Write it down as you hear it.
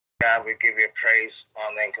God, we give you praise,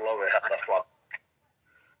 honor, and glory, Heavenly Father.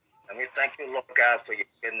 And we thank you, Lord God, for your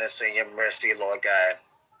goodness and your mercy, Lord God,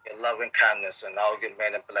 your loving kindness and all your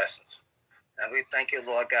many blessings. And we thank you,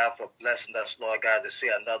 Lord God, for blessing us, Lord God, to see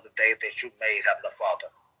another day that you made, Heavenly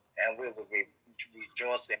Father. And we will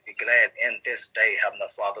rejoice and be glad in this day,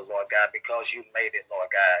 Heavenly Father, Lord God, because you made it, Lord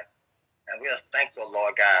God. And we are thankful,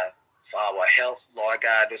 Lord God, for our health, Lord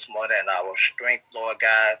God, this morning and our strength, Lord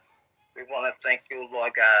God. We want to thank you,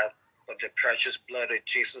 Lord God, for the precious blood of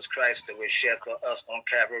Jesus Christ that was shed for us on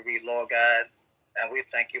Calvary, Lord God. And we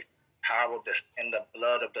thank you for the power in the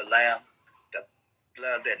blood of the Lamb, the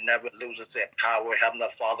blood that never loses its power, Heavenly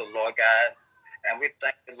Father, Lord God. And we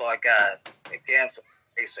thank you, Lord God, again for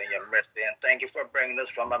grace and your mercy. And thank you for bringing us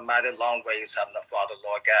from a mighty long ways, Heavenly Father,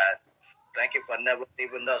 Lord God. Thank you for never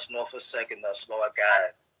leaving us nor forsaking us, Lord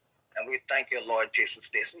God. And we thank you, Lord Jesus,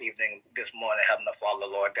 this evening, this morning, Heavenly Father,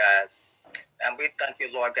 Lord God. And we thank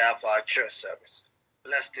you, Lord God, for our church service.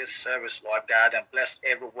 Bless this service, Lord God, and bless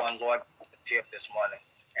everyone, Lord, here this morning.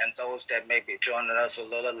 And those that may be joining us a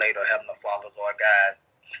little later, Heavenly Father, Lord God.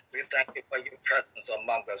 We thank you for your presence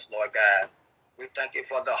among us, Lord God. We thank you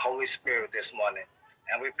for the Holy Spirit this morning.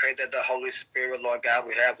 And we pray that the Holy Spirit, Lord God,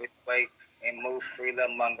 will have its way and move freely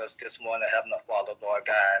among us this morning, Heavenly Father, Lord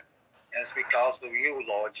God. And it's because of you,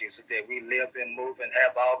 Lord Jesus, that we live and move and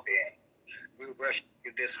have our being. We worship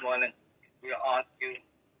you this morning. We honor you.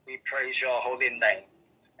 We praise your holy name.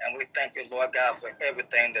 And we thank you, Lord God, for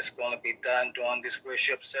everything that's going to be done during this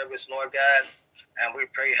worship service, Lord God. And we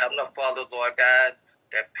pray, Heavenly Father, Lord God,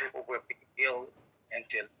 that people will be healed and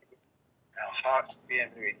our hearts being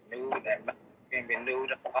renewed and minds being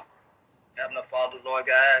renewed. Heavenly Father, Lord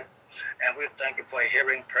God. And we thank you for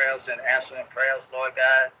hearing prayers and answering prayers, Lord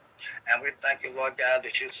God. And we thank you, Lord God,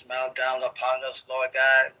 that you smile down upon us, Lord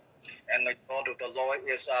God. And the joy of the Lord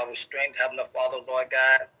is our strength, Heavenly Father, Lord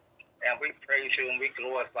God. And we praise you and we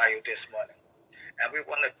glorify you this morning. And we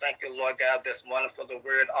want to thank you, Lord God, this morning for the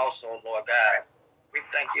word also, Lord God. We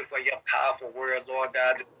thank you for your powerful word, Lord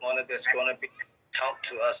God, this morning that's going to be taught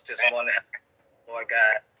to us this morning, Lord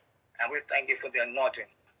God. And we thank you for the anointing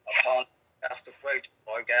upon Pastor Frazier,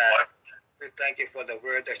 Lord God. We thank you for the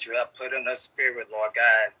word that you have put in her spirit, Lord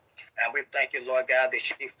God. And we thank you, Lord God, that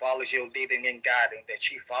she follows your leading and guiding, that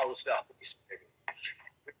she follows the Holy Spirit.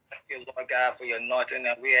 We thank you, Lord God, for your anointing,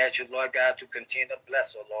 and we ask you, Lord God, to continue to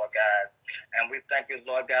bless her, Lord God. And we thank you,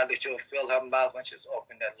 Lord God, that you'll fill her mouth when she's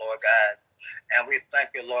opened it, Lord God. And we thank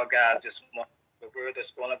you, Lord God, this morning, the word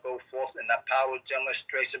that's going to go forth in the power of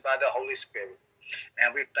demonstration by the Holy Spirit.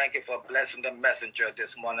 And we thank you for blessing the messenger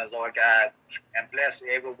this morning, Lord God. And bless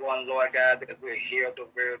everyone, Lord God, that will hear the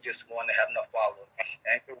word this morning, Heavenly Father.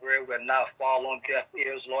 And the word will not fall on deaf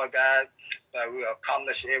ears, Lord God, but will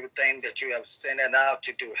accomplish everything that you have sent it out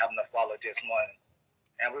to do, Heavenly Father, this morning.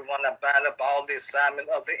 And we want to bind up all the assignment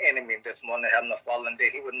of the enemy this morning, Heavenly Father, and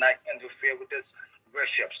that he would not interfere with this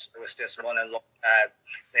worship service this morning, Lord God.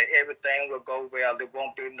 That everything will go well. There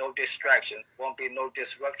won't be no distractions, won't be no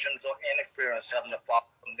disruptions or interference, Heavenly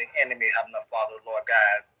Father, from the enemy, Heavenly Father, Lord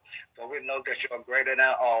God. For we know that you are greater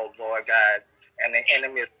than all, Lord God. And the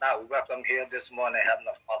enemy is not welcome here this morning,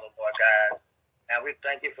 Heavenly Father, Lord God. And we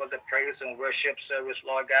thank you for the praise and worship service,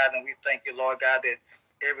 Lord God. And we thank you, Lord God, that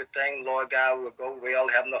everything, Lord God, will go well,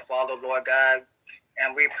 Heavenly Father, Lord God.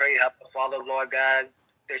 And we pray, Heavenly Father, Lord God,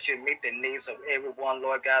 that you meet the needs of everyone,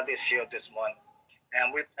 Lord God, this year, this morning.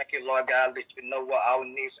 And we thank you, Lord God, that you know what our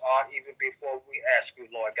needs are even before we ask you,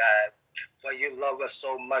 Lord God. For you love us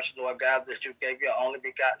so much, Lord God, that you gave your only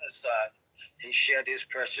begotten Son. He shed his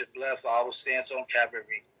precious blood for our sins on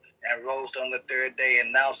Calvary and rose on the third day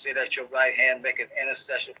and now sit at your right hand making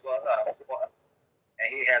intercession for us. And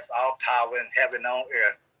he has all power in heaven and on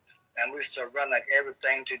earth. And we surrender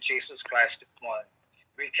everything to Jesus Christ this morning.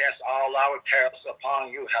 We cast all our cares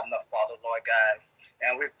upon you, Heavenly Father, Lord God.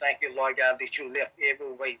 And we thank you, Lord God, that you lift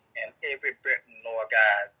every weight and every burden, Lord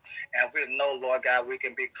God. And we know, Lord God, we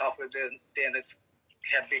can be confident in this,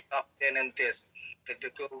 have be confident in this, that the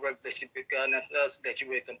good work that you begun in us, that you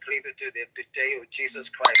will complete it to the day of Jesus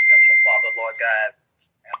Christ, Heavenly Father, Lord God.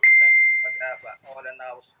 And we thank you, Lord God, for ordering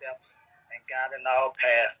our steps and guiding our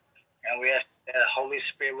path. And we ask that the Holy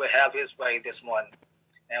Spirit will have his way this morning.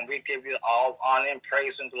 And we give you all honor and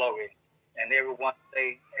praise and glory. And everyone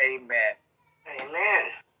say amen. Amen.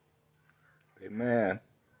 Amen.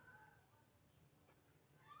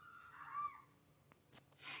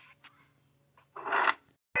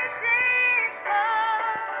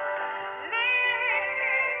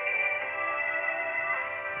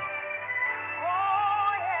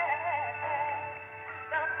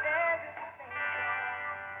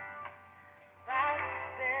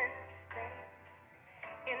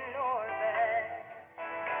 In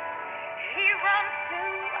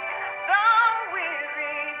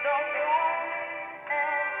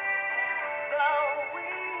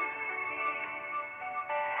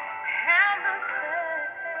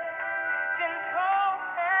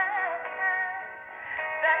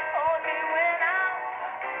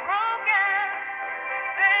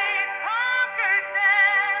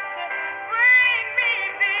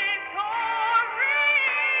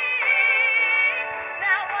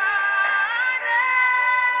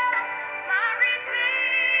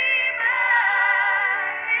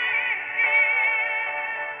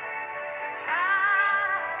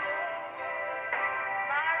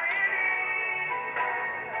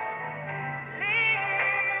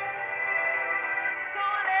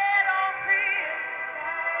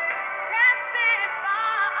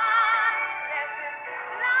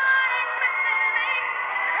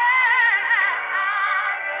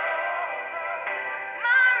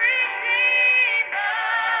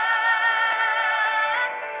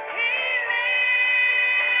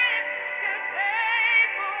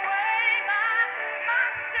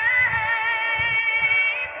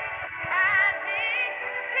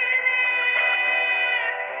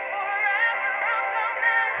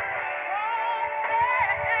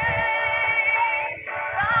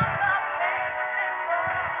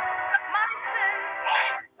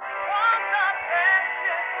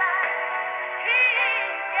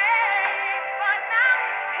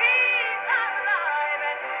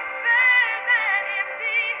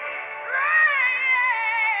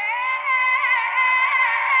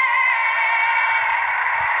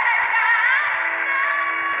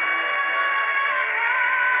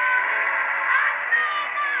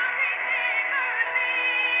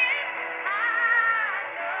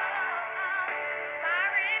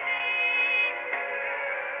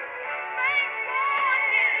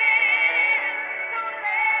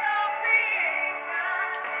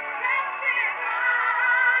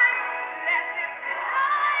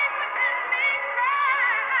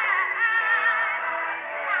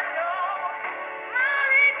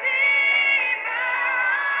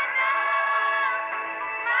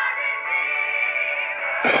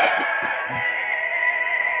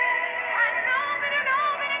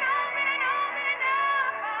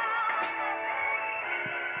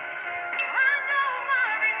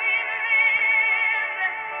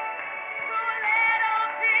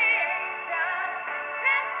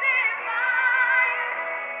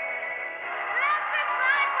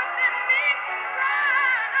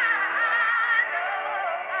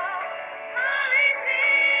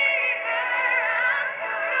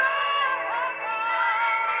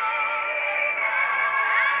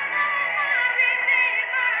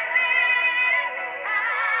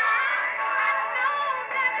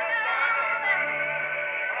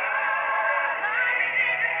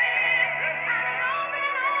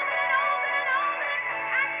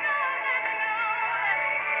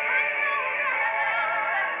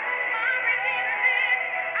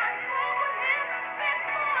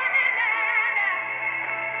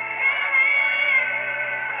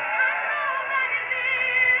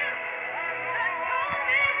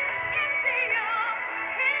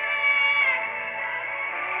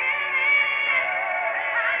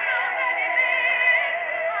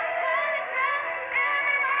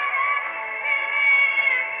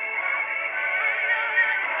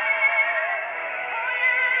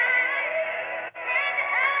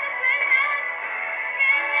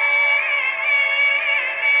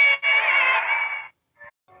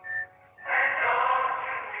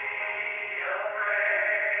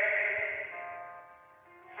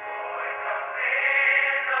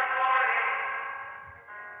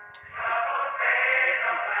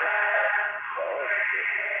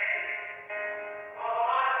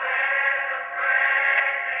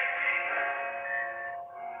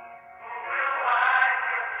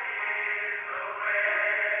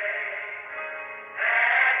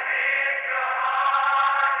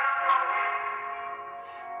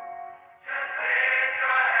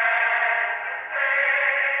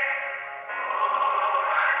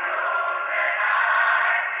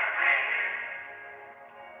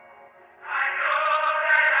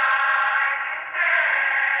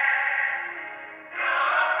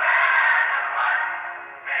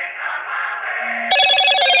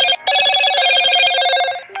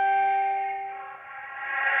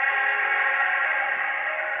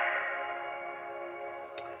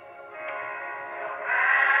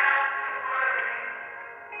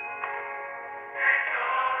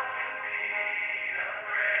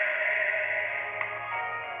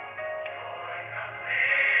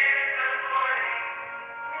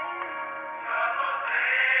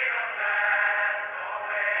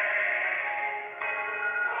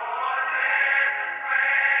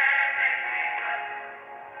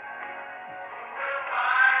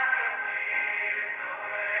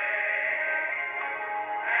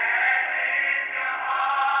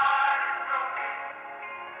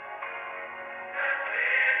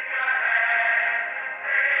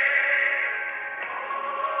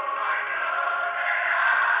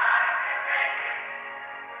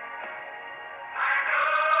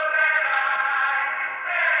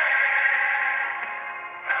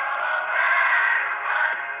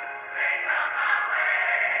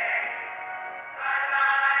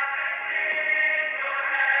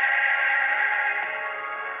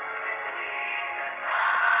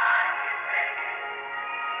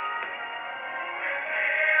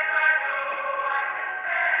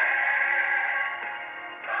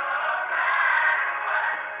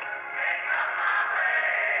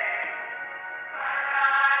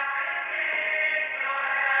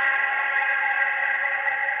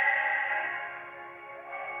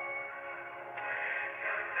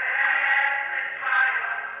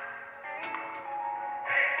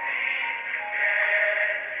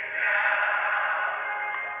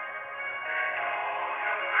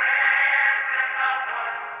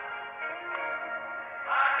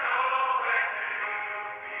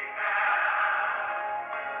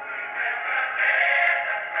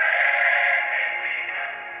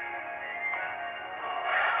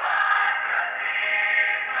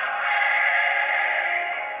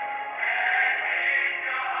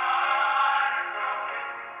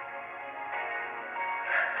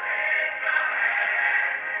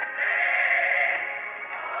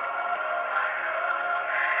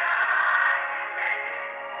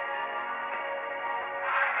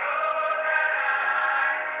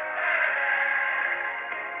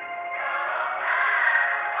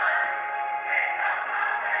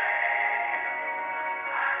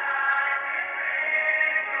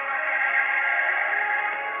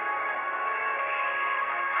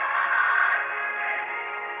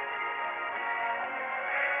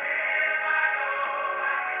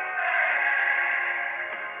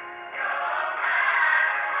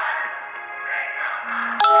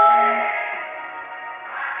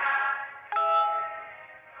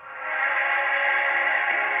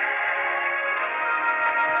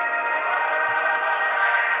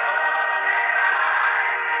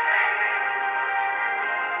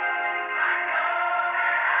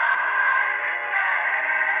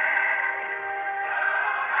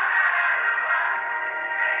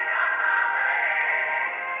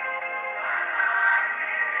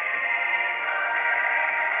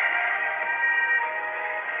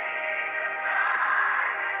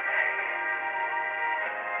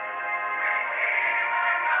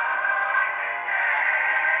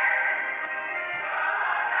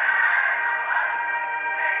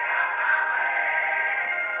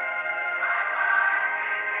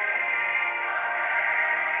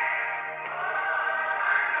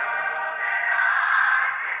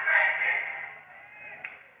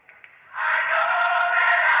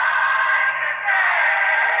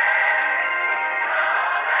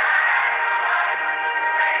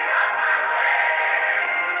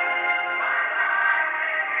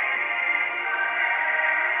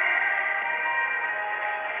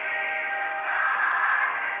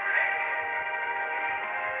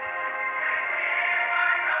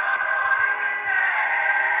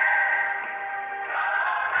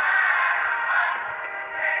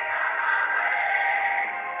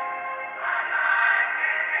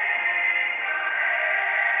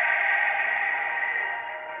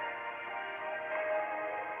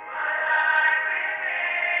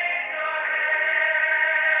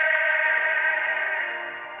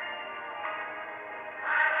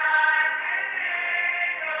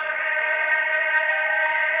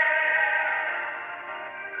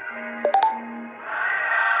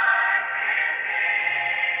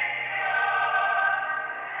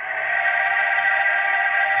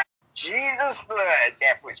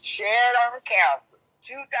was shed on Calvary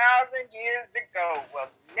 2,000 years ago will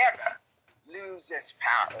never lose its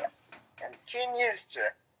power. Continues to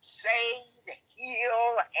save,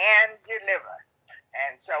 heal, and deliver.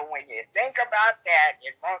 And so when you think about that,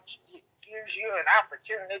 it gives you an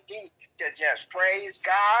opportunity to just praise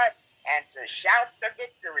God and to shout the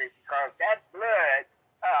victory, because that blood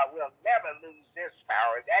will never lose its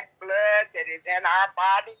power. That blood that is in our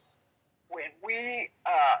bodies, when we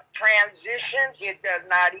transition, it does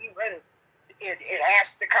not even, it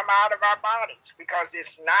has to come out of our bodies, because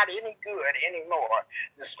it's not any good anymore.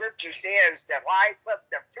 The scripture says the life of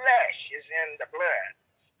the flesh is in the blood.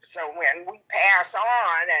 So when we pass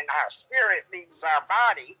on and our spirit leaves our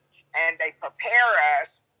body, and they prepare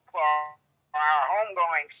us for our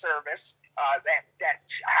homegoing service, that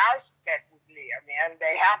house that we live in,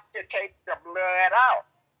 they have to take the blood out,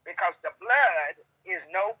 because the blood is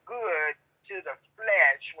no good to the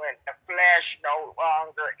flesh when the flesh no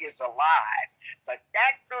longer is alive. But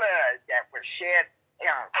that blood that was shed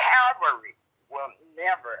on Calvary will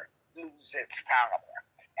never lose its power.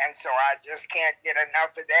 And so I just can't get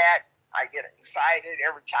enough of that. I get excited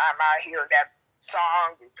every time I hear that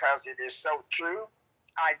song, because it is so true.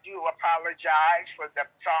 I do apologize for the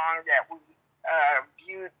song that we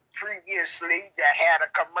viewed previously that had a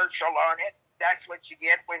commercial on it. That's what you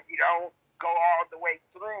get when you don't go all the way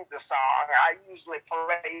through the song. I usually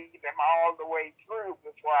play them all the way through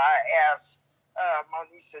before I ask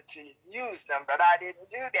Monisa to use them, but I didn't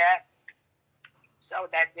do that. So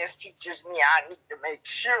that just teaches me I need to make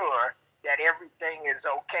sure that everything is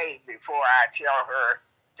okay before I tell her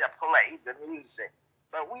to play the music.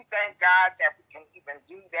 But we thank God that we can even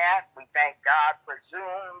do that. We thank God for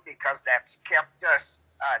Zoom, because that's kept us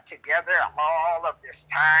together all of this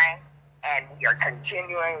time. And we are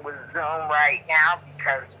continuing with Zoom right now,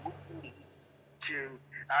 because we need to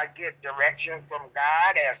get direction from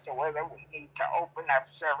God as to whether we need to open up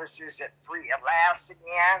services at 3 of last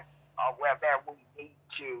again, or whether we need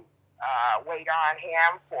to wait on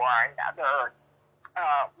Him for another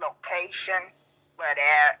location. But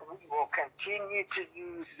we will continue to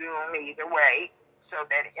use Zoom either way, so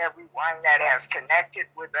that everyone that has connected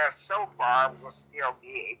with us so far will still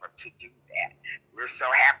be able to do that. We're so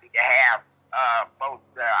happy to have both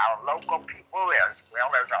our local people as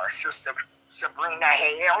well as our sister Sabrina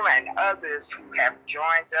Hale and others who have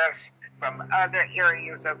joined us from other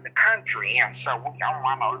areas of the country, and so we don't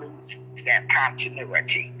want to lose that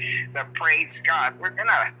continuity. But praise God. We're going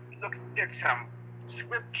to look at some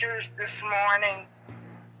scriptures this morning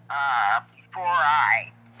before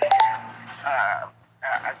I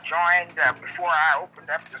before I opened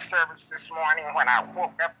up the service this morning. When I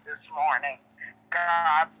woke up this morning,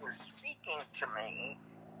 God was speaking to me,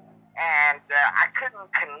 and I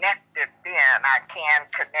couldn't connect it then. I can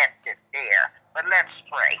connect it there. But let's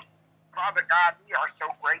pray. Father God, we are so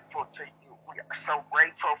grateful to you. We are so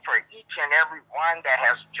grateful for each and every one that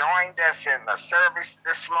has joined us in the service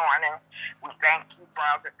this morning. We thank you,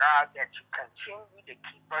 Father God, that you continue to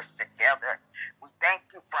keep us together. We thank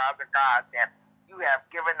you, Father God, that you have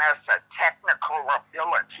given us a technical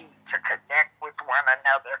ability to connect with one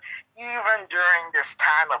another, even during this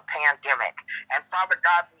time of pandemic. And Father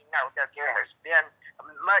God, we know that there has been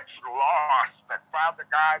much loss, but Father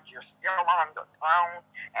God, you're still on the throne,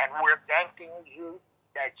 and we're thanking you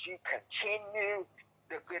that you continue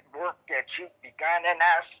the good work that you've begun in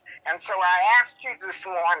us. And so I ask you this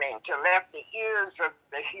morning to let the ears of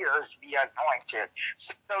the hearers be anointed,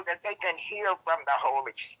 so that they can hear from the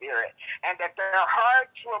Holy Spirit, and that their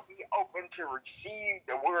hearts will be open to receive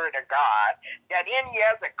the word of God, that any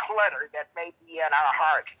other clutter that may be in our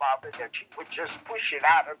hearts, Father, that you would just push it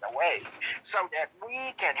out of the way, so that we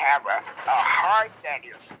can have a heart that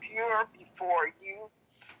is pure before you,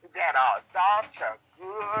 that our thoughts are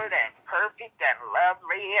good and perfect and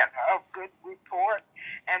lovely and of good report.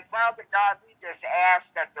 And Father God, we just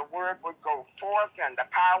ask that the word would go forth in the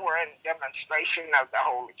power and demonstration of the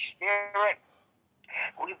Holy Spirit.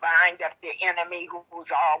 We bind up the enemy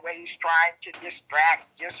who's always trying to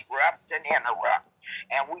distract, disrupt, and interrupt.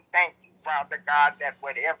 And we thank you, Father God, that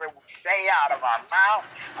whatever we say out of our mouth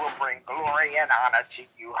will bring glory and honor to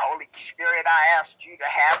you. Holy Spirit, I ask you to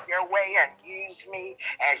have your way and use me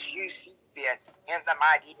as you see fit. In the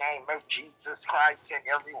mighty name of Jesus Christ, and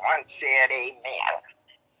everyone said amen.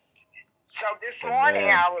 So this morning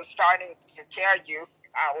I was starting to tell you,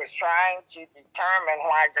 I was trying to determine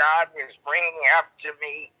why God was bringing up to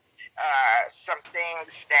me some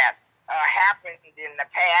things that happened in the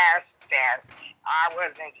past, and I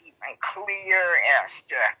wasn't even clear as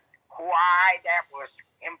to why that was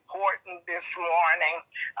important this morning.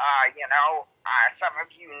 Some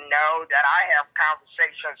of you know that I have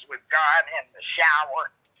conversations with God in the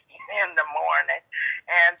shower in the morning.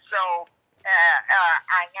 And so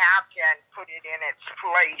I now can put it in its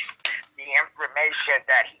place, the information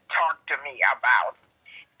that he talked to me about.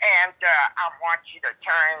 And I want you to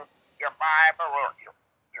turn your Bible or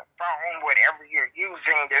your phone, whatever you're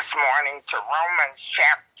using this morning, to Romans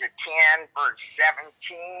chapter 10, verse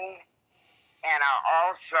 17. And I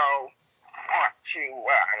also want to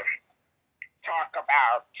talk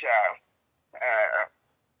about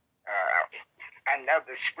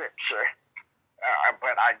another scripture,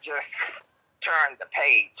 but I just turned the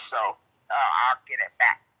page, so I'll get it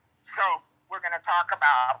back. So we're going to talk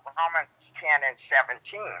about Romans 10 and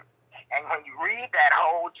 17. And when you read that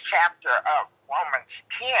whole chapter of Romans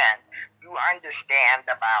 10, you understand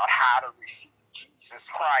about how to receive Jesus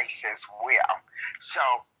Christ as well. So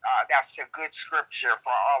that's a good scripture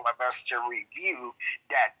for all of us to review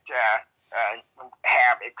that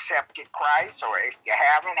have accepted Christ, or if you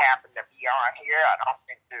haven't happened to be on here, I don't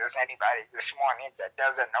think there's anybody this morning that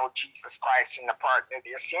doesn't know Jesus Christ in the pardon of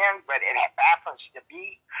their sins, but it happens to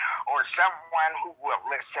be, or someone who will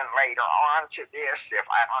listen later on to this, if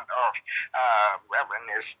I don't know if Reverend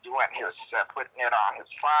is doing his, putting it on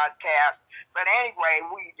his podcast. But anyway,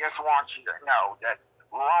 we just want you to know that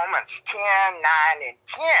Romans 10, 9, and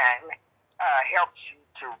 10 helps you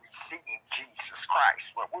to receive Jesus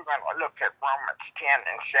Christ. But we're going to look at Romans 10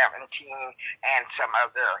 and 17 and some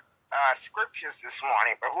other scriptures this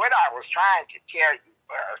morning. But what I was trying to tell you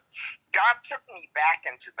was God took me back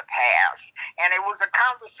into the past, and it was a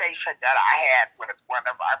conversation that I had with one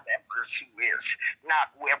of our members who is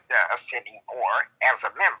not with us anymore as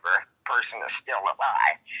a member. The person is still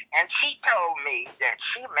alive. And she told me that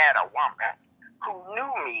she met a woman who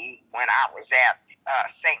knew me when I was at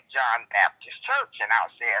St. John Baptist Church. And I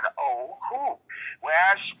said, oh, who?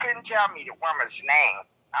 Well, she couldn't tell me the woman's name.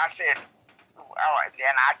 I said, oh,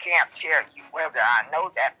 then I can't tell you whether I know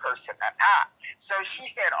that person or not. So she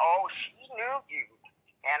said, oh, she knew you.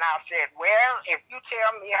 And I said, well, if you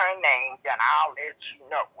tell me her name, then I'll let you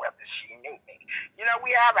know whether she knew me. You know,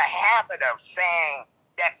 we have a habit of saying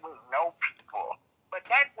that we know people. But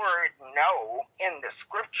that word know in the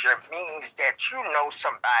scripture means that you know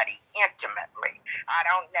somebody intimately. I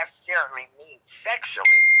don't necessarily mean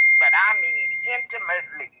sexually, but I mean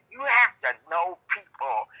intimately. You have to know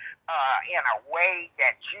people in a way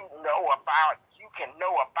that you can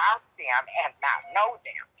know about them and not know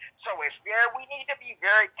them. So we need to be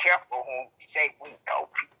very careful when we say we know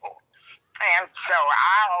people. And so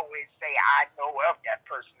I always say I know of that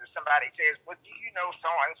person. If somebody says, well, do you know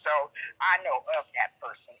so-and-so? I know of that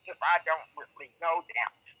person if I don't really know them.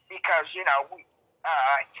 Because, we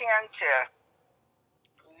tend to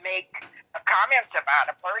make comments about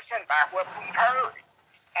a person by what we've heard.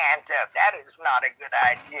 And that is not a good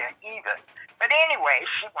idea either. But anyway,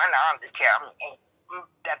 she went on to tell me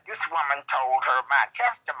that this woman told her my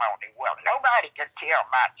testimony. Well, nobody can tell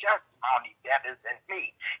my testimony better than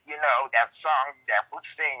me. You know, that song that we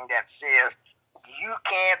sing that says, you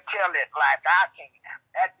can't tell it like I can.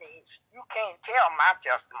 That means you can't tell my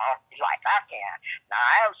testimony like I can. Now,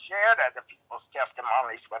 I have shared other people's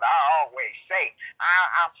testimonies, but I always say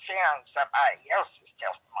I'm sharing somebody else's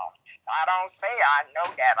testimony. I don't say I know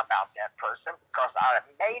that about that person because I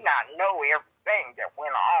may not know everything that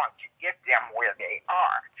went on to get them where they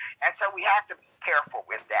are. And so we have to be careful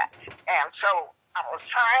with that. And so I was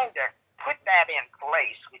trying to put that in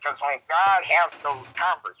place because when God has those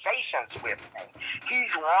conversations with me,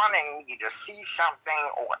 he's wanting me to see something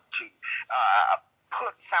or to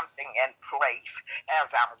put something in place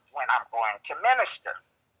when I'm going to minister.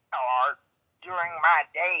 Or during my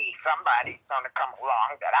day, somebody's going to come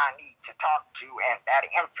along that I need to talk to, and that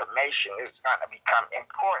information is going to become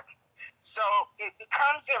important. So it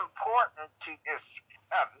becomes important to this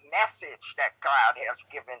message that God has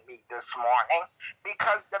given me this morning,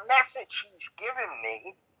 because the message he's given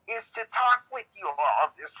me is to talk with you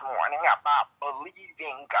all this morning about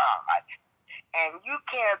believing God. And you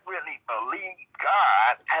can't really believe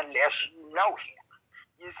God unless you know him.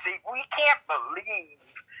 You see, we can't believe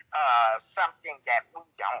something that we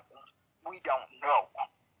don't know.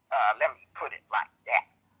 Let me put it like that.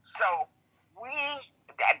 So we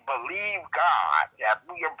that believe God, that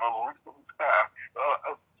we are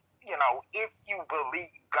if you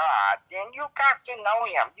believe God, then you got to know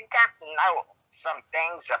him. You got to know some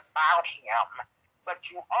things about him, but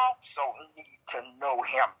you also need to know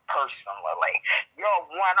him personally. Your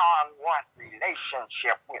one-on-one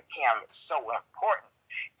relationship with him is so important.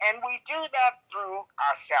 And we do that through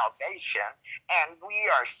our salvation, and we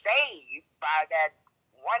are saved by that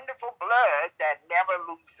wonderful blood that never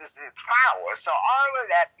loses its power. So all of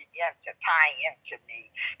that began to tie into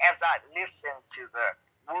me as I listened to the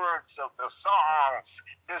words of the songs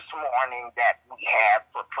this morning that we had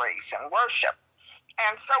for praise and worship.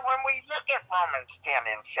 And so when we look at Romans 10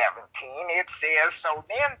 and 17, it says, so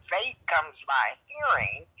then faith comes by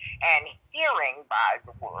hearing, and hearing by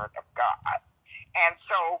the word of God. And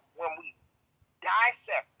so when we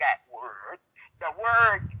dissect that word, the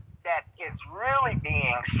word that is really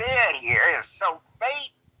being said here is, so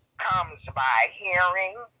faith comes by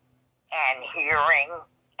hearing, and hearing,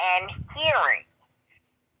 and hearing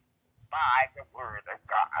by the word of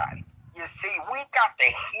God. You see, we got to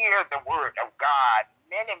hear the word of God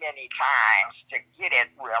many, many times to get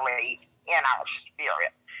it really in our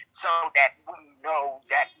spirit, so that we know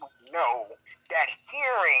that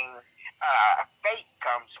hearing, faith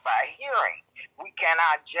comes by hearing. We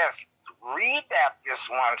cannot just read that this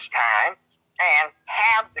one time and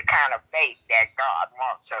have the kind of faith that God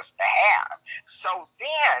wants us to have. So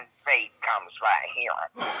then faith comes by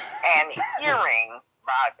hearing, and hearing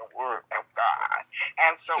by the word of God.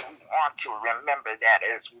 And so we want to remember that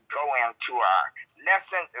as we go into our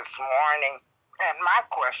lesson this morning. And my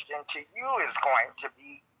question to you is going to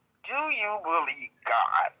be, do you believe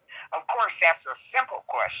God? Of course, that's a simple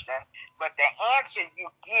question, but the answer you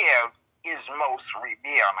give is most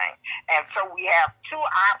revealing. And so we have two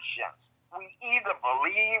options. We either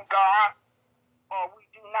believe God or we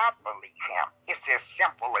do not believe him. It's as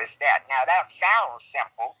simple as that. Now, that sounds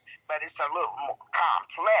simple, but it's a little more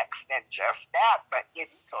complex than just that, but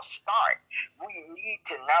it's a start. We need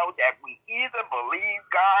to know that we either believe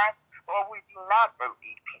God or we do not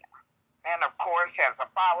believe him. And of course, as a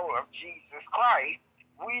follower of Jesus Christ,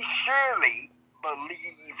 we surely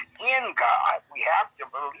believe in God. We have to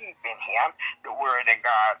believe in him. The word of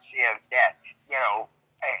God says that,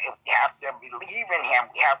 if we have to believe in him,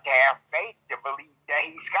 we have to have faith to believe that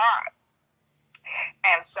he's God.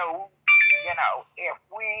 And so, if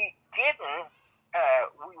we didn't,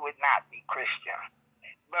 we would not be Christian.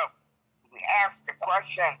 But we ask the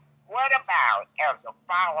question, what about as a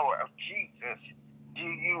follower of Jesus, do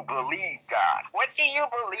you believe God? What do you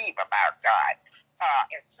believe about God?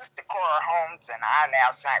 As Sister Cora Holmes and I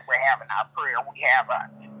last night were having our prayer, we have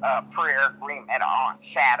a prayer agreement on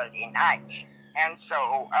Saturday nights. And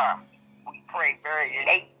so we pray very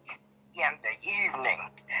late in the evening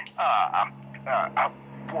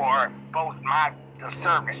for both the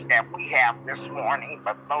service that we have this morning,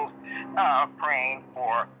 but both praying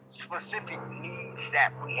for specific needs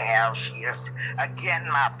that we have. She is, again,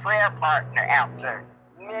 my prayer partner after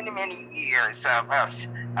many, many years of us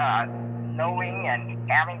knowing and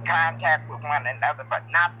having contact with one another, but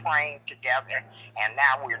not praying together. And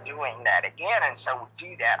now we're doing that again, and so we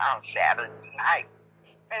do that on Saturday night.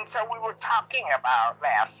 And so we were talking about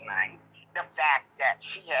last night the fact that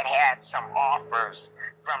she had some offers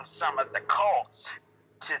from some of the cults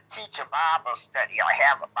to teach a Bible study or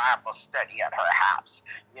have a Bible study at her house.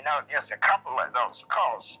 There's a couple of those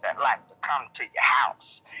cults that like to come to your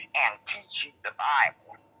house and teach you the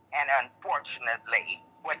Bible. And unfortunately,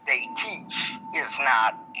 what they teach is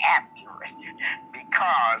not accurate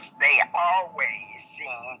because they always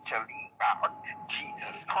seem to leave out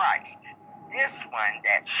Jesus Christ. This one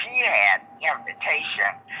that she had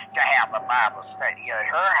invitation to have a Bible study at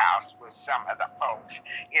her house with some of the folks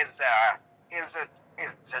is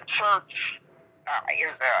a church,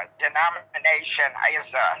 is a denomination,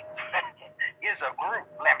 is a group,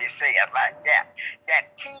 let me say it like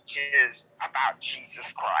that teaches about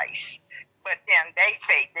Jesus Christ. But then they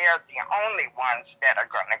say they're the only ones that are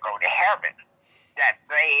going to go to heaven, that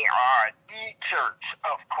they are the church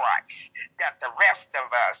of Christ, that the rest of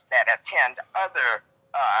us that attend other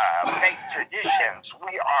faith traditions,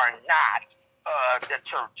 we are not the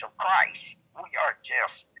church of Christ. We are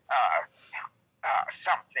just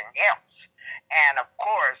something else. And of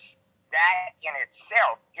course, that in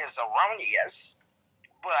itself is erroneous.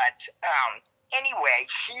 But anyway,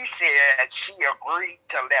 she said she agreed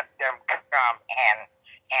to let them come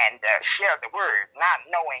and share the word, not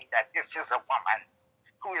knowing that this is a woman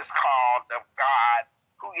who is called of God,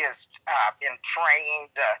 who has been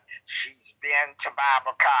trained. She's been to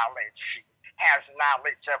Bible college. She has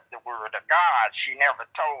knowledge of the word of God. She never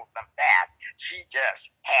told them that. She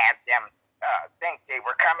just had them think they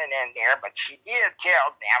were coming in there, but she did tell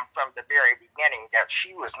them from the very beginning that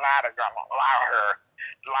she was not going to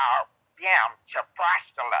allow them to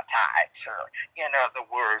proselytize her. In other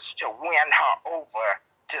words, to win her over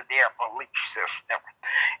to their belief system.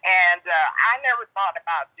 And I never thought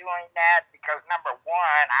about doing that because, number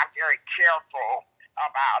one, I'm very careful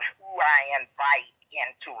about who I invite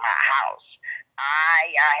into my house.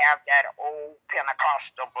 I have that old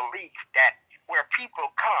Pentecostal belief that where people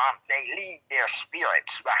come, they leave their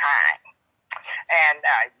spirits behind. And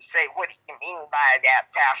you say, what do you mean by that,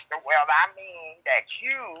 Pastor? Well, I mean that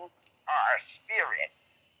you are a spirit.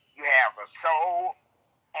 You have a soul,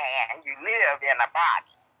 and you live in a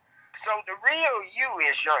body. So the real you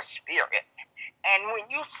is your spirit. And when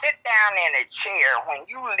you sit down in a chair, when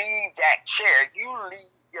you leave that chair, you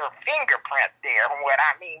leave your fingerprint there. And what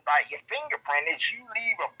I mean by your fingerprint is you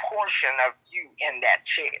leave a portion of you in that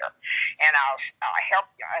chair. And I'll help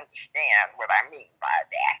you understand what I mean by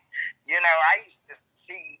that. You know, I used to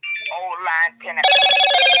see old line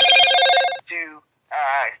Pentecostals to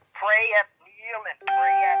kneel and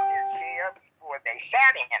pray at their chair before they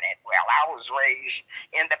sat in it. Well, I was raised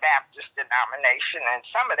in the Baptist denomination, and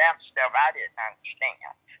some of that stuff I didn't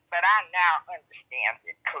understand. But I now understand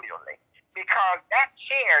it clearly. Because that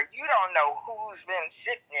chair, you don't know who's been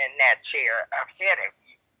sitting in that chair ahead of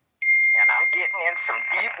you. And I'm getting in some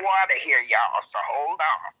deep water here, y'all, so hold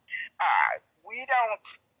on. We don't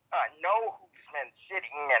know who's been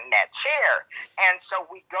sitting in that chair. And so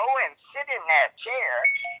we go and sit in that chair.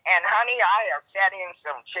 And, honey, I have sat in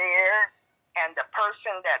some chairs, and the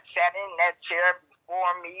person that sat in that chair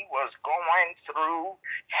before me was going through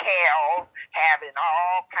hell, having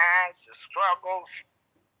all kinds of struggles.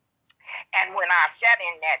 And when I sat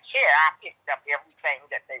in that chair, I picked up everything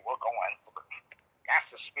that they were going through.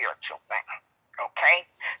 That's a spiritual thing, okay?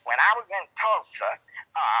 When I was in Tulsa,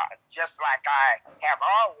 just like I have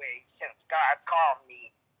always, since God called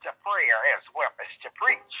me to prayer as well as to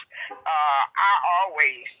preach, I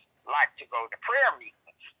always like to go to prayer meetings.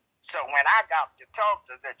 So when I got to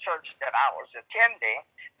Tulsa, the church that I was attending,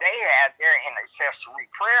 they had their intercessory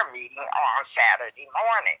prayer meeting on Saturday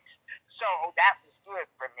mornings. So that was good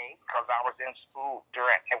for me because I was in school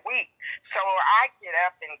during the week. So I get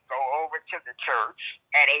up and go over to the church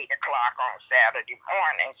at 8 o'clock on Saturday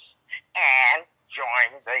mornings and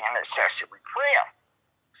join the intercessory prayer.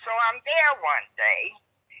 So I'm there one day,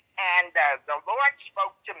 and the Lord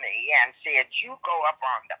spoke to me and said, you go up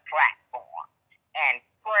on the platform and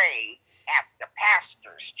pray at the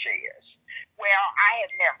pastor's chairs. Well, I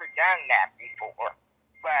had never done that before,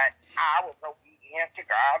 but I was obedient to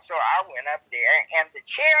God, so I went up there, and the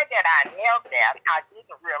chair that I knelt at, I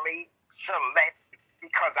didn't really select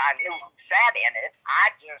because I knew who sat in it.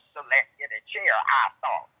 I just selected a chair, I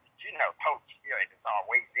thought. You know, Holy Spirit is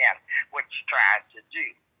always in what you're trying to do.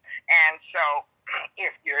 And so,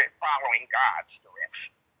 if you're following God's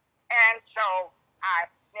direction. And so, I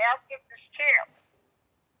knelt at this chair.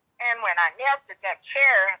 And when I knelt at that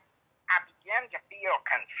chair, I began to feel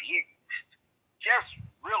confused, just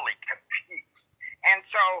really confused. And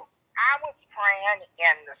so I was praying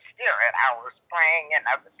in the spirit. I was praying in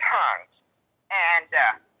other tongues. And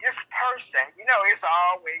this person, you know, it's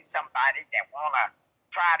always somebody that want to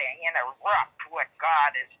try to interrupt what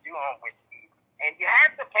God is doing with you. And you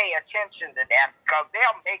have to pay attention to them because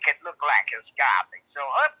they'll make it look like it's godly. So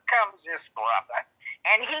up comes this brother.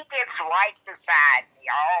 And he gets right beside me,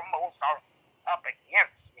 almost up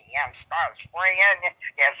against me, and starts praying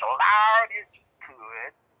as loud as he could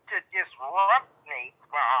to disrupt me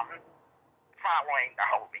from following the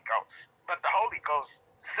Holy Ghost. But the Holy Ghost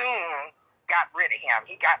soon got rid of him.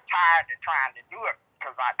 He got tired of trying to do it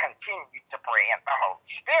because I continued to pray in the Holy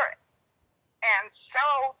Spirit. And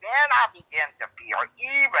so then I began to feel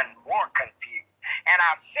even more confused. And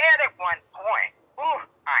I said at one point,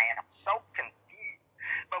 I am so confused.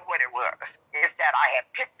 But what it was is that I had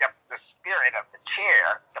picked up the spirit of the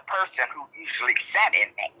chair, the person who usually sat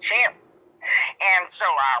in that chair. And so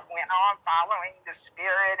I went on following the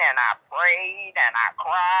spirit, and I prayed, and I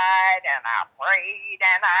cried, and I prayed,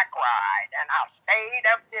 and I cried. And I stayed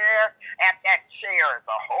up there at that chair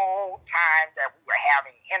the whole time that we were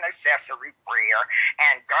having intercessory prayer.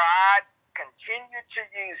 And God continued to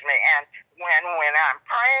use me. And when I'm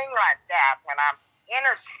praying like that, when I'm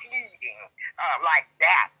interceding like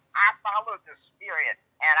that, I follow the Spirit,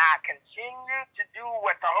 and I continue to do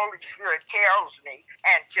what the Holy Spirit tells me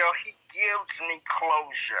until He gives me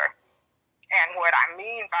closure. And what I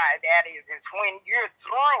mean by that is when you're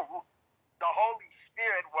through, the Holy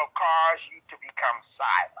Spirit will cause you to become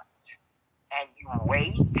silent. And you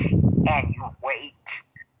wait, and you wait,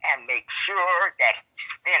 and make sure that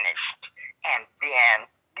He's finished, and then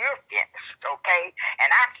you're finished, okay? And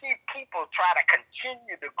I see people try to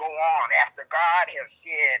continue to go on after God has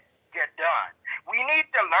said, you're done. We need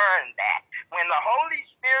to learn that When the Holy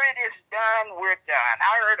Spirit is done, we're done.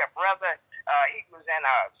 I heard a brother, he was in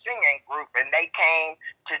a singing group, and they came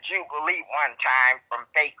to Jubilee one time from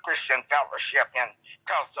Faith Christian Fellowship in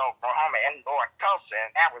Tulsa, Oklahoma, in North Tulsa,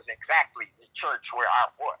 and that was exactly the church where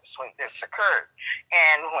I was when this occurred.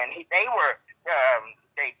 And when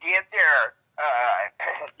they did their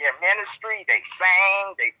their ministry, they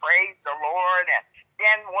sang, they praised the Lord, and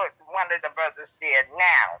then one of the brothers said,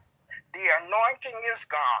 "Now, the anointing is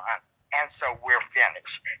gone, and so we're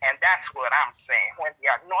finished." And that's what I'm saying. When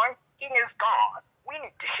the anointing is gone, we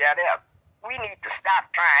need to shut up. We need to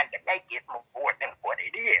stop trying to make it more than what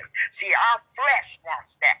it is. See, our flesh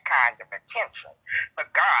wants that kind of attention,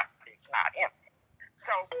 but God is not in it.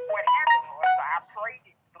 So what happened was I prayed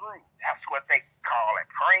it through. That's what they call it,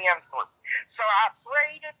 praying through. So I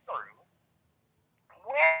prayed it through,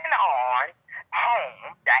 went on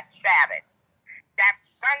home that Saturday. That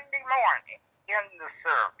Sunday morning in the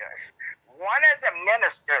service, one of the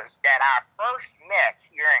ministers that I first met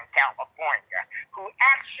here in California, who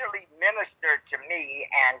actually ministered to me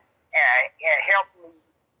and helped me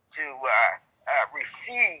to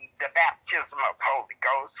receive the baptism of the Holy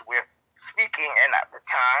Ghost with speaking in other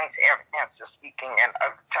tongues, evidence of speaking in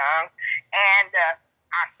other tongues, and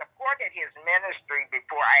I supported his ministry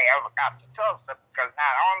before I ever got to Tulsa, because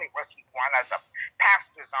not only was he one of the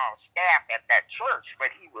pastors on staff at that church,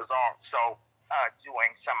 but he was also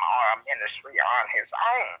doing some ministry on his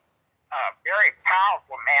own. Very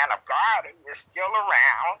powerful man of God who is still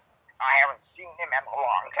around. I haven't seen him in a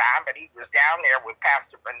long time, but he was down there with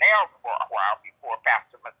Pastor Burnell for a while before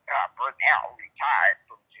Pastor Burnell retired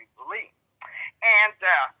from Jubilee. And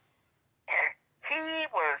he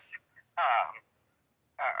was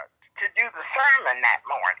to do the sermon that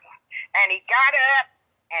morning. And he got up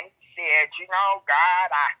and he said, "You know, God,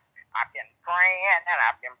 I've been praying and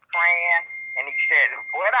I've been praying." And he said,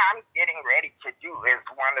 "What I'm getting ready to do is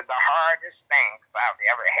one of the hardest things I've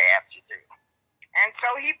ever had to do." And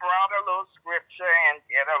so he brought a little scripture and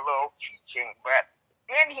did a little teaching. But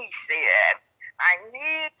then he said, "I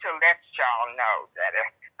need to let y'all know that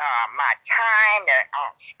my time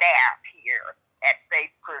on staff here at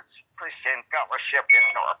Faith Christian Fellowship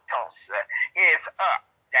in North Tulsa is up,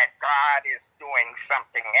 that God is doing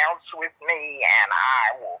something else with me, and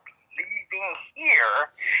I will be leaving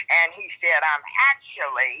here." And he said, "I'm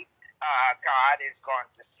actually, God is going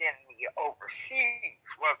to send me overseas."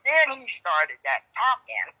 Well, then he started that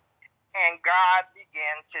talking, and God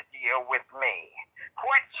began to deal with me.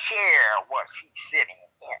 What chair was he sitting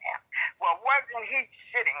in? Well, wasn't he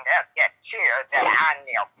sitting at that chair that I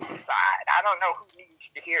knelt beside? I don't know who needs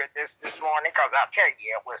to hear this morning, because I'll tell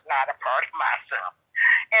you, it was not a part of my sermon.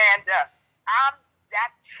 And I'm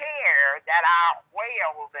that chair that I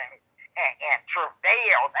wailed and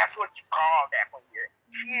travailed. That's what you call that when you're in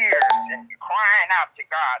tears and you're crying out to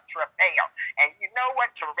God, travail. And you know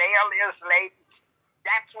what travail is, ladies?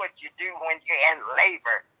 That's what you do when you're in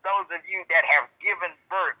labor. Those of you that have given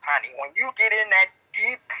birth, honey, when you get in that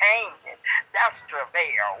deep pain, that's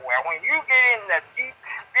travail. Well, when you get in the deep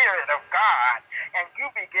spirit of God and you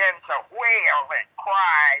begin to wail and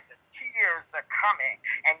cry, the tears are coming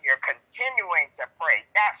and you're continuing to pray,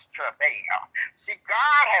 that's travail. See,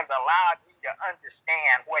 God has allowed me to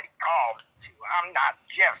understand what he called me to. I'm not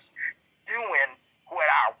just doing what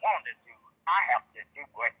I want to do. I have to do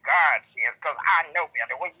what God says, because I know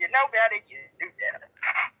better. When you know better, you do better.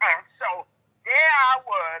 And so there I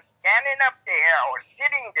was, standing up there or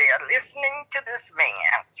sitting there listening to this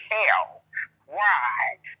man tell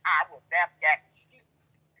why I was at that seat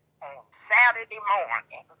on Saturday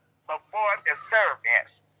morning before the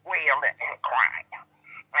service, wailing and crying.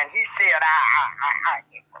 And he said,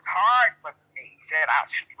 it was hard for me. He said, I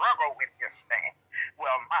struggle with this thing.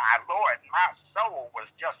 Well, my Lord, my soul was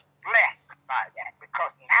just blessed by that,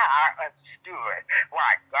 because now I understood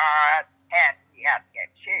why God had me at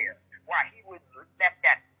that chair, why he would let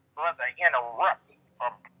that brother interrupt me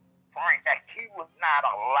from praying, that he would not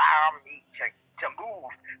allow me to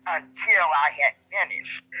move until I had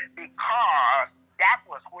finished, because that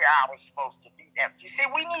was where I was supposed to do that. You see,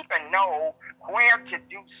 we need to know where to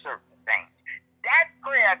do certain things. That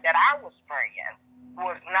prayer that I was praying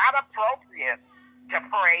was not appropriate to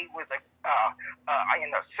pray with in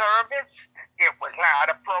a service. It was not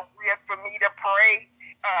appropriate for me to pray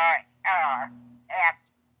at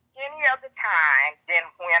any other time than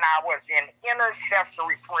when I was in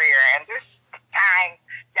intercessory prayer. And this time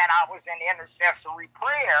that I was in intercessory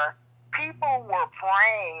prayer, people were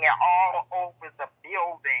praying all over the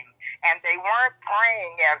building, and they weren't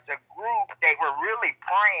praying as a group. They were really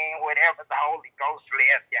praying whatever the Holy Ghost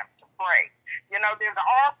led them to pray. You know, there's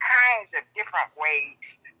all kinds of different ways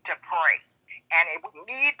to pray. And we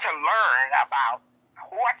need to learn about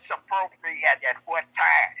what's appropriate at what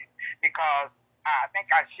time. Because I think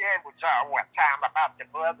I shared with y'all one time about the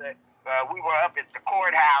brother. We were up at the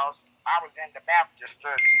courthouse. I was in the Baptist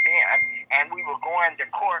church then, and we were going to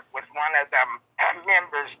court with one of the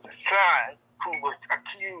members, the son, who was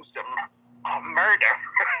accused of murder.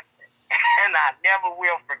 And I never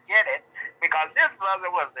will forget it, because this brother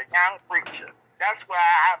was a young preacher. That's why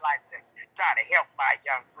I like to try to help my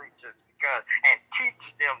young preachers and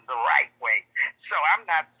teach them the right way. So I'm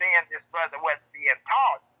not saying this brother wasn't being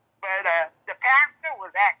taught, but the pastor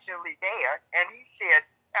was actually there, and he said,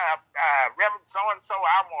 Reverend so-and-so,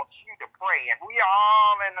 I want you to pray. And we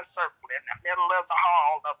all in a circle in the middle of the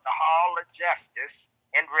Hall of Justice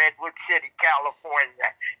in Redwood City, California.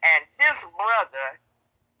 And this brother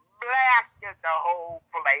blasted the whole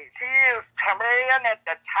place. He is praying at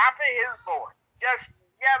the top of his voice, just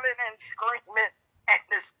yelling and screaming. And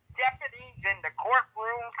the deputies in the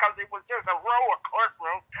courtroom, because it was just a row of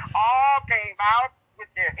courtrooms, all came out with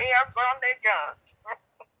their hands on their guns.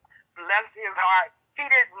 Bless his heart. He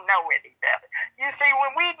didn't know any better. You see,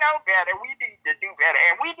 when we know better, we need to do better,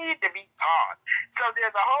 and we need to be taught. So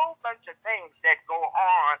there's a whole bunch of things that go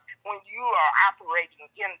on when you are operating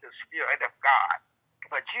in the Spirit of God.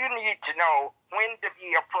 But you need to know when to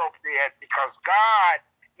be appropriate, because God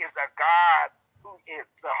is a God who is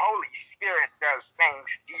the Holy Spirit, does things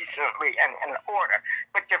decently and in order.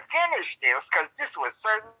 But to finish this, because this was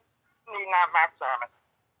certainly not my sermon,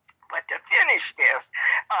 but to finish this,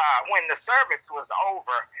 when the service was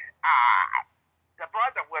over, the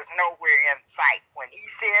brother was nowhere in sight. When he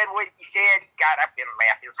said what he said, he got up and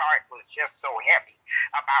left. His heart was just so heavy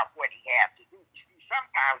about what he had to do. You see,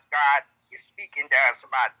 sometimes God is speaking to us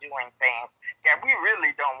about doing things that we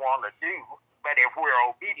really don't want to do, but if we're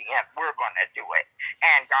obedient, we're going to do it.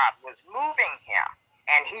 And God was moving him,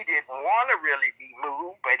 and he didn't want to really be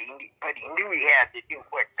moved, but he knew he had to do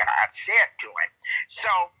what God said to him. So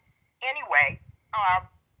anyway, I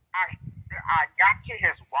got to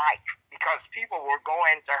his wife, because people were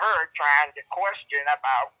going to her trying to question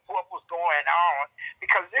about what was going on,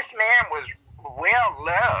 because this man was well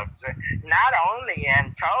loved, not only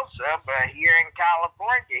in Tulsa, but here in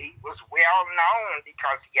California. He was well known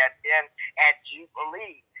because he had been at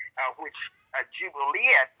Jubilee, which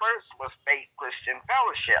Jubilee at first was Faith Christian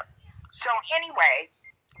Fellowship. So anyway,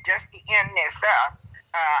 just to end this up,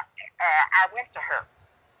 I went to her.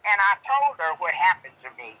 And I told her what happened to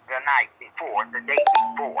me the day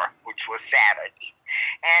before, which was Saturday.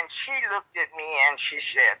 And she looked at me and she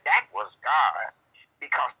said, that was God,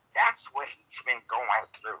 because that's what he's been going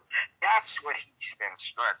through. That's what he's been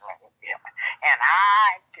struggling with. And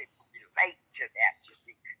I could relate to that. You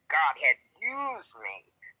see, God had used me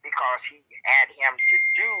because he had him to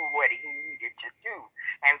do what he needed to do.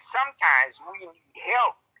 And sometimes we need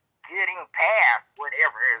help getting past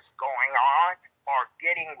whatever is going on, or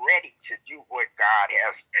getting ready to do what God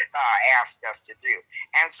has asked us to do.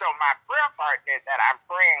 And so my prayer partner that I'm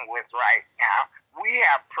praying with right now, we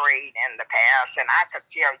have prayed in the past, and I could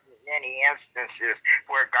tell you many instances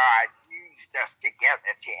where God used us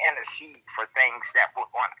together to intercede for things that were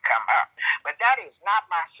going to come up. But that is not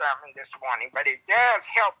my sermon this morning, but it does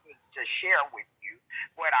help me to share with you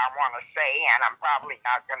what I want to say, and I'm probably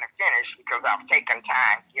not going to finish because I've taken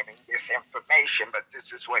time giving this information, but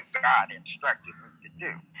this is what God instructed me to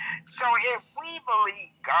do. So if we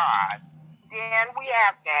believe God, then we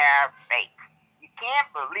have to have faith. You can't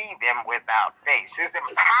believe him without faith. It's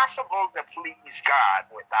impossible to please God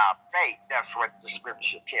without faith. That's what the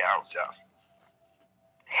scripture tells us.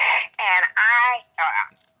 And I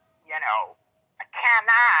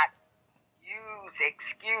cannot use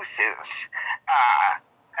excuses.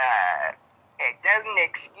 It doesn't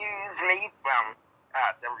excuse me from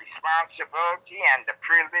the responsibility and the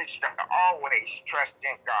privilege to always trust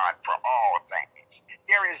in God for all things.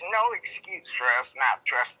 There is no excuse for us not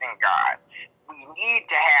trusting God. We need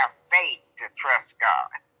to have faith to trust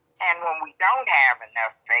God. And when we don't have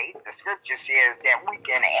enough faith, the scripture says that we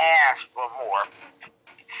can ask for more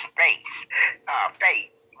faith.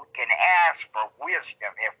 We can ask for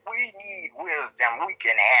wisdom. If we need wisdom, we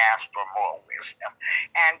can ask for more wisdom.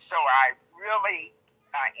 And so I really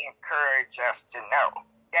encourage us to know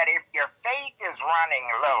that if your faith is running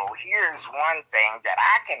low, here's one thing that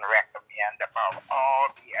I can recommend above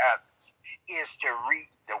all the others, is to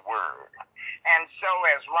read the Word. And so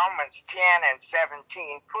as Romans 10 and 17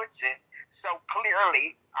 puts it so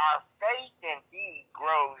clearly, our faith indeed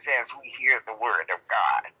grows as we hear the Word of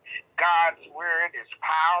God. God's Word is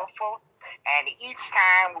powerful, and each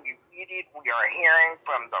time we read it, we are hearing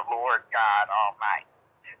from the Lord God Almighty.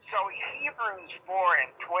 So Hebrews 4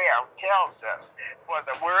 and 12 tells us, for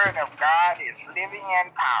the word of God is living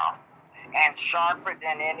and powerful, and sharper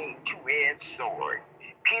than any two-edged sword,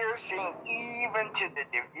 piercing even to the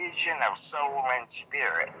division of soul and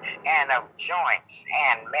spirit, and of joints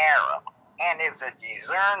and marrow, and is a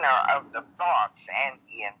discerner of the thoughts and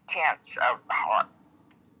the intents of the heart.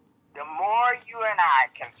 The more you and I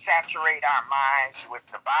can saturate our minds with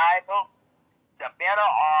the Bible, the better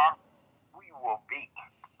off we will be.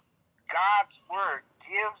 God's word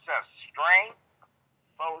gives us strength,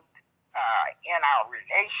 both in our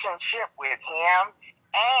relationship with Him,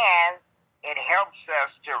 and it helps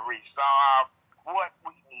us to resolve what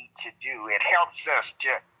we need to do. It helps us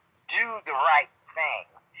to do the right thing.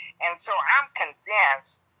 And so I'm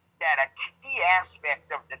convinced that a key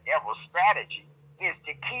aspect of the devil's strategy is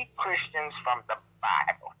to keep Christians from the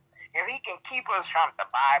Bible. If he can keep us from the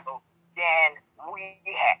Bible, then we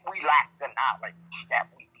lack the knowledge that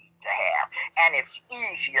we need to have. And it's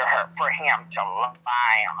easier for him to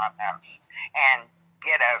lie on us and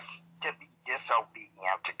get us to be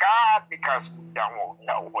disobedient to God because we don't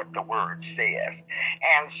know what the Word says.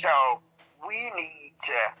 And so we need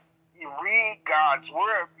to read God's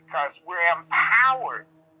Word because we're empowered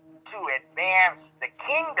to advance the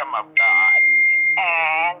kingdom of God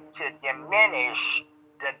and to diminish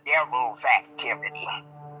the devil's activity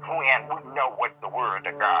when we know what the Word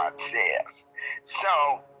of God says.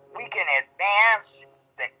 So we can advance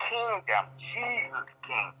the kingdom, Jesus'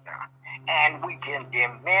 kingdom, and we can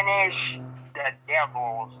diminish the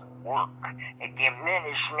devil's work. And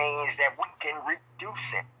diminish means that we can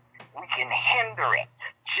reduce it. We can hinder it,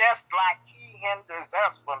 just like he hinders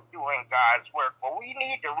us from doing God's work. But we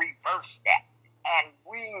need to reverse that, and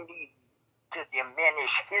we need to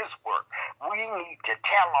diminish his work. We need to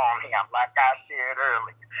tell on him, like I said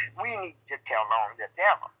earlier. We need to tell on the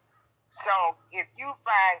devil. So if you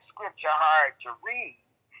find scripture hard to read,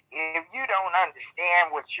 if you don't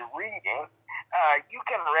understand what you're reading, you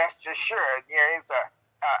can rest assured there is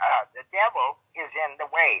the devil is in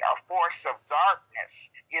the way. A force of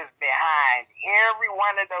darkness is behind every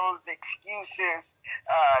one of those excuses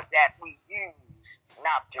that we use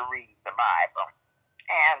not to read the Bible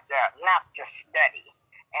and not to study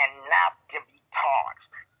and not to be taught.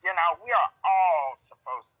 You know, we are all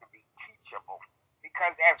supposed to be teachable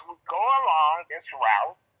because as we go along this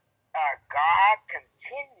route, God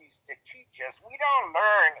continues to teach us. We don't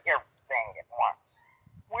learn everything at once.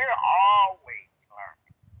 We're always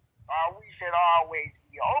learning. We should always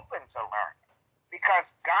be open to learning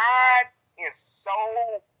because God is so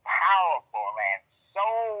powerful and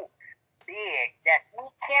so big that we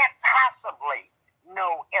can't possibly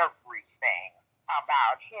know everything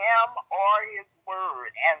about him or his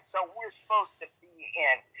word. And so we're supposed to be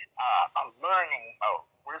in a learning mode.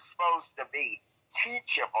 We're supposed to be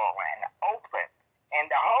teachable and open. And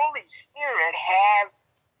the Holy Spirit has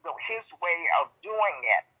his way of doing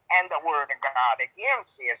it. And the Word of God again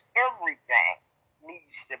says everything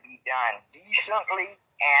needs to be done decently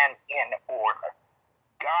and in order.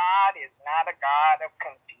 God is not a God of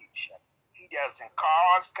confusion. He doesn't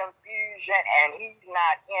cause confusion, and he's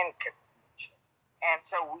not in confusion. And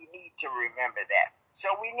so we need to remember that.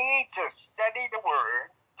 So we need to study the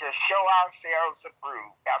Word to show ourselves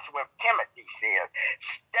approved. That's what Timothy said.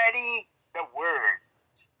 Study the Word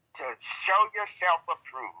to show yourself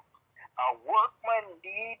approved. A workman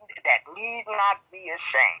that need not be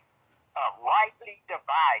ashamed of rightly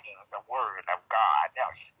dividing the Word of God.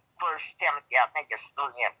 That's 1 Timothy, I think it's 3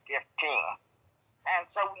 and 15. And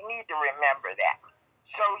so we need to remember that.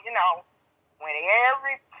 So, you know, when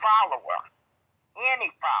every follower,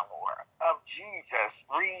 any follower of Jesus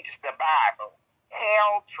reads the Bible,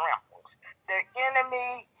 hell trembles. The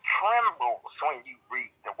enemy trembles when you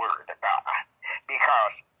read the Word of God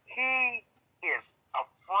because he is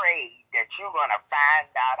afraid that you're going to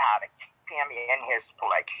find out how to keep him in his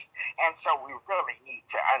place. And so we really need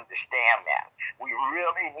to understand that. We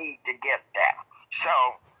really need to get that. So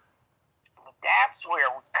that's where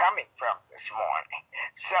we're coming from this morning.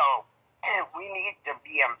 So we need to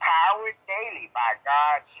be empowered daily by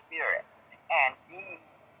God's Spirit and be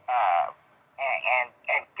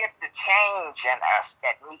and get the change in us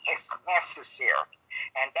that is necessary.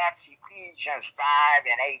 And that's Ephesians 5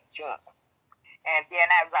 and 18. And then,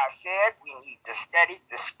 as I said, we need to study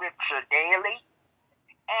the scripture daily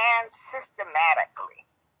and systematically.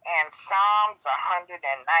 And Psalms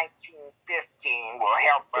 119:15 will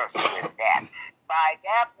help us with that. By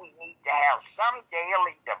that, we need to have some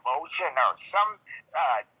daily devotion or some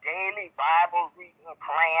daily Bible reading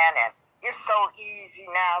plan. And It's so easy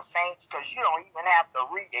now, saints, because you don't even have to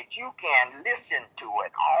read it. You can listen to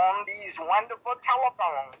it on these wonderful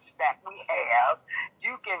telephones that we have.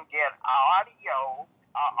 You can get audio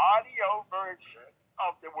version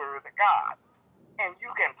of the Word of God. And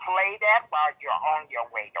you can play that while you're on your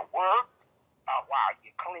way to work, while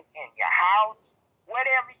you're cleaning your house,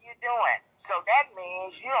 whatever you're doing. So that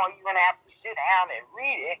means you don't even have to sit down and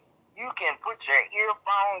read it. You can put your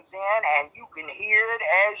earphones in and you can hear it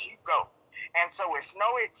as you go. And so it's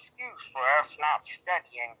no excuse for us not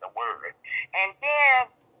studying the Word. And then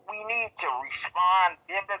we need to respond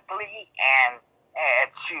biblically and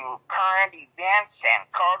to current events and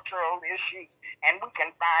cultural issues, and we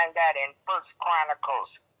can find that in 1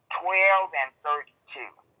 Chronicles 12 and 32.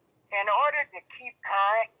 In order to keep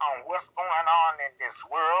current on what's going on in this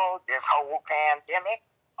world, this whole pandemic,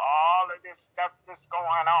 all of this stuff that's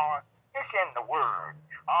going on, it's in the Word.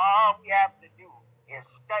 All we have to do is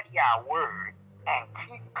study our Word and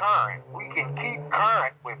keep current. We can keep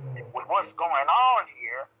current with what's going on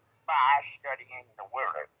here by studying the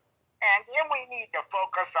Word. And then we need to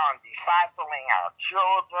focus on discipling our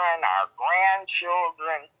children, our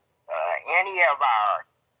grandchildren, any of our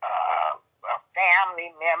family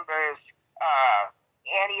members,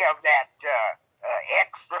 any of that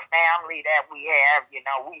extra family that we have. You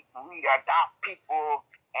know, we adopt people,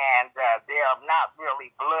 and they're not really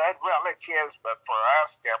blood relatives, but for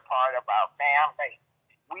us, they're part of our family.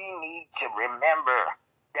 We need to remember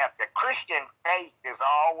that the Christian faith is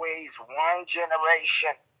always one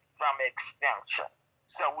generation from extinction.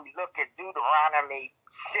 So we look at Deuteronomy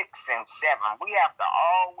 6 and 7. We have to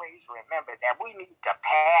always remember that we need to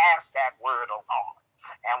pass that word along.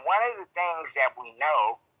 And one of the things that we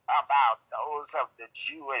know about those of the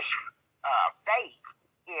Jewish faith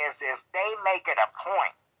is they make it a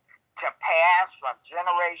point to pass from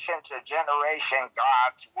generation to generation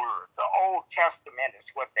God's word. The Old Testament is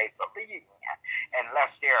what they believe in,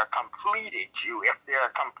 unless they're a completed Jew. If they're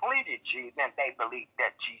a completed Jew, then they believe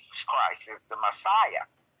that Jesus Christ is the Messiah.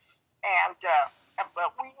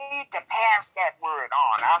 But we need to pass that word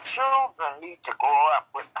on. Our children need to grow up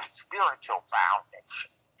with a spiritual foundation.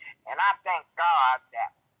 And I thank God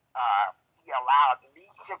that He allowed me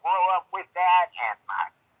to grow up with that, and my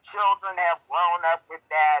children have grown up with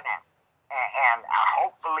that, and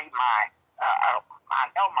hopefully I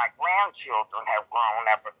know my grandchildren have grown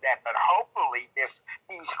up with that, but hopefully these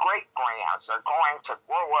great grands are going to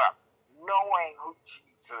grow up knowing who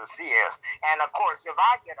Jesus is. And of course, if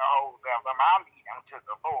I get a hold of them, I'll lead them to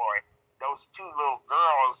the Lord. Those two little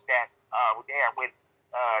girls that were there with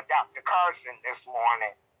Dr. Carson this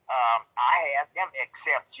morning, I had them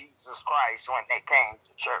accept Jesus Christ when they came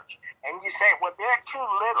to church. And you say, well, they're too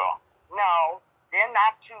little. No, they're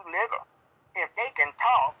not too little. If they can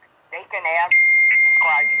talk, they can ask Jesus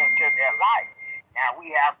Christ into their life. Now,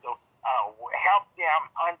 we have to help them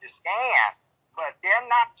understand, but they're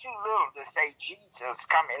not too little to say, Jesus,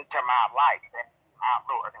 come into my life and be my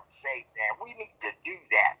Lord and Savior. And we need to do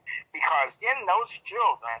that, because then those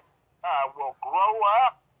children will grow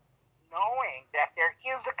up knowing that there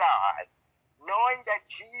is a God, knowing that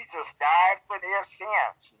Jesus died for their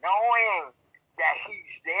sins, knowing that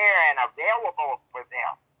He's there and available for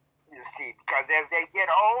them, you see, because as they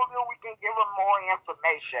get older, we can give them more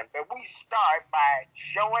information, but we start by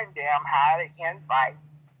showing them how to invite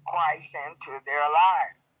Christ into their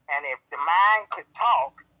life. And if the mind could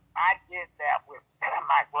talk, I did that with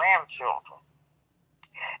my grandchildren.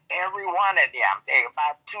 Every one of them, they're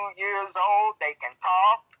about 2 years old, they can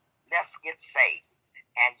talk. Let's get saved.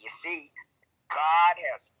 And you see, God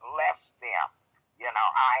has blessed them. You know,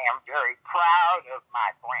 I am very proud of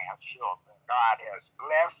my grandchildren. God has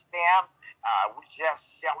blessed them. We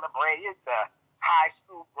just celebrated the high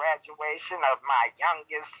school graduation of my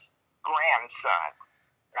youngest grandson.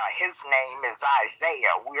 His name is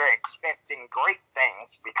Isaiah. We're expecting great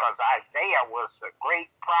things because Isaiah was a great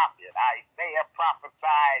prophet. Isaiah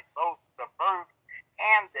prophesied both the birth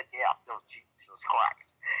and the death of Jesus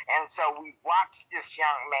Christ. And so we watched this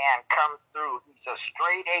young man come through. He's a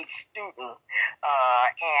straight A student,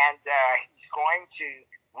 and he's going to,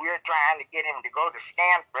 we're trying to get him to go to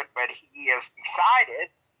Stanford, but he has decided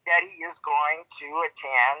that he is going to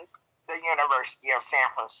attend the University of San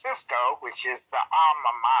Francisco, which is the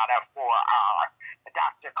alma mater for our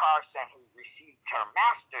Dr. Carson, who received her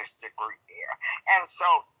master's degree there. And so,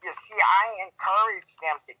 you see, I encourage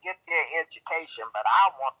them to get their education, but I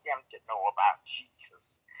want them to know about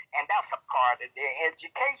Jesus. And that's a part of their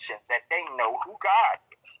education, that they know who God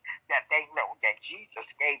is, that they know that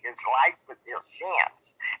Jesus gave His life for their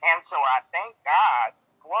sins. And so I thank God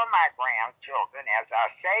for my grandchildren, as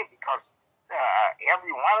I say, because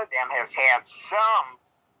every one of them has had some,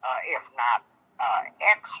 if not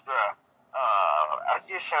extra,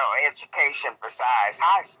 additional education besides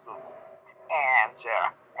high school, and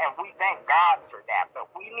we thank God for that. But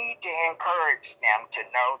we need to encourage them to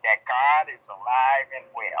know that God is alive and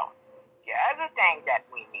well. The other thing that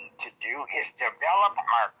we need to do is develop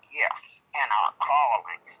our gifts and our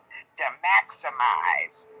callings to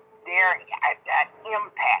maximize that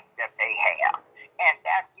impact that they have. And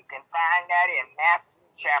that you can find that in Matthew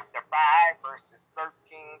chapter 5, verses 13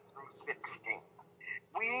 through 16.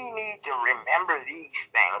 We need to remember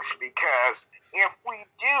these things, because if we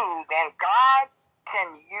do, then God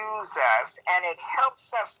can use us, and it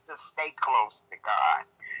helps us to stay close to God.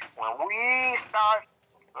 When we start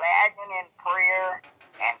lagging in prayer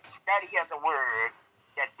and study of the Word,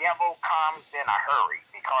 the devil comes in a hurry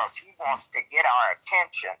because he wants to get our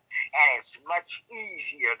attention, and it's much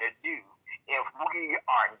easier to do if we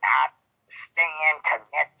are not staying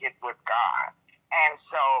connected with God. And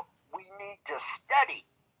so we need to study.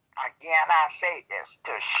 Again, I say this,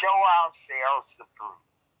 to show ourselves approved,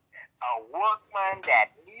 a workman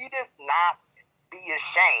that needeth not be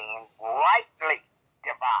ashamed, rightly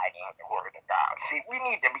dividing the word of God. See, we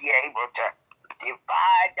need to be able to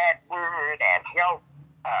divide that word and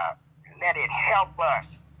let it help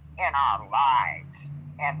us in our lives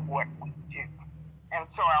and what we do. And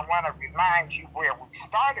so I want to remind you where we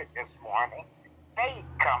started this morning. Faith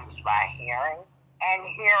comes by hearing, and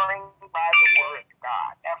hearing by the word of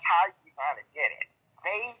God. That's how you're going to get it.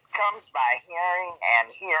 Faith comes by hearing, and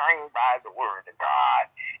hearing by the word of God.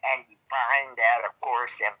 And you find that, of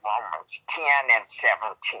course, in Romans 10 and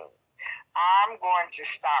 17. I'm going to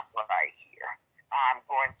stop right here. I'm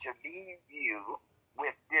going to leave you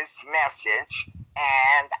with this message,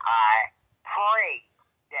 and I pray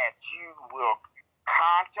that you will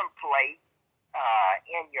contemplate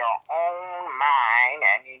in your own mind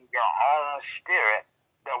and in your own spirit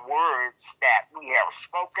the words that we have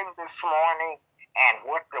spoken this morning and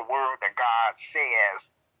what the word of God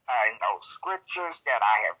says in those scriptures that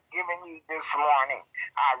I have given you this morning.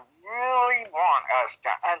 I really want us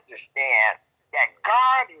to understand that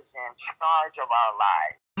God is in charge of our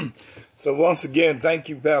lives. So once again, thank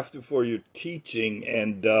you, Pastor, for your teaching.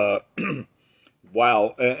 And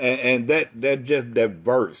wow, and that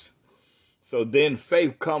verse. So then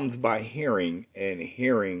faith comes by hearing, and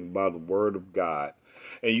hearing by the word of God.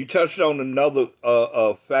 And you touched on another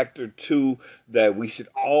factor too, that we should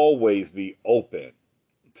always be open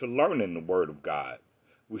to learning the word of God.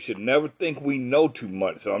 We should never think we know too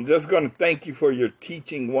much. So I'm just going to thank you for your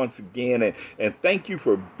teaching once again, and thank you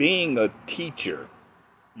for being a teacher.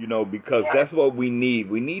 Because that's what we need.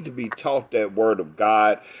 We need to be taught that word of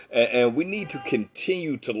God, and we need to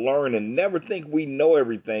continue to learn and never think we know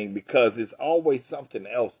everything, because it's always something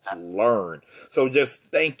else to learn. So just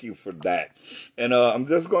thank you for that. And I'm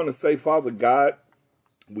just going to say, Father God,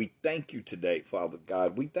 we thank you today, Father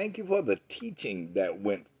God. We thank you for the teaching that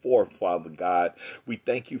went forth, Father God. We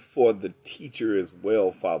thank you for the teacher as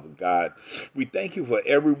well, Father God. We thank you for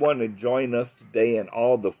everyone that joined us today, and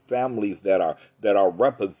all the families that are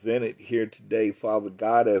represented here today, Father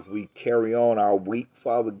God, as we carry on our week,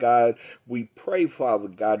 Father God. We pray, Father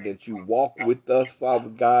God, that you walk with us, Father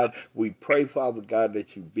God. We pray, Father God,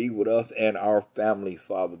 that you be with us and our families,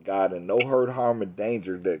 Father God, and no hurt, harm, or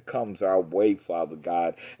danger that comes our way, Father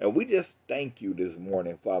God. And we just thank you this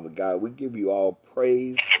morning, Father God. We give you all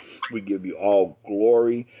praise. We give you all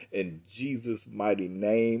glory in Jesus' mighty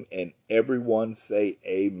name. And everyone say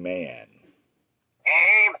amen.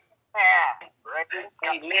 Amen.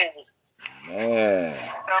 Amen. Man.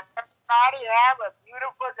 So everybody have a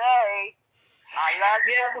beautiful day. I love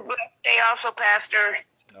you. Have a blessed day also, Pastor.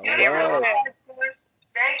 All right.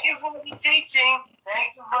 Thank you for the teaching.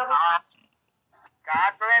 Thank you for the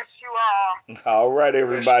God bless you all. All right,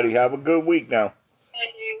 everybody. Have a good week now.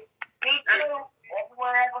 Thank you. Me too.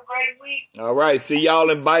 Everyone have a great week. All right. See y'all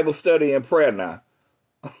in Bible study and prayer now.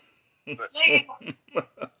 See you.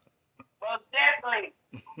 Most definitely.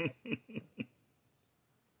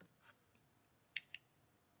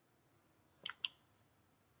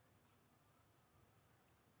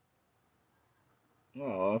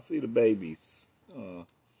 Oh, I see the babies.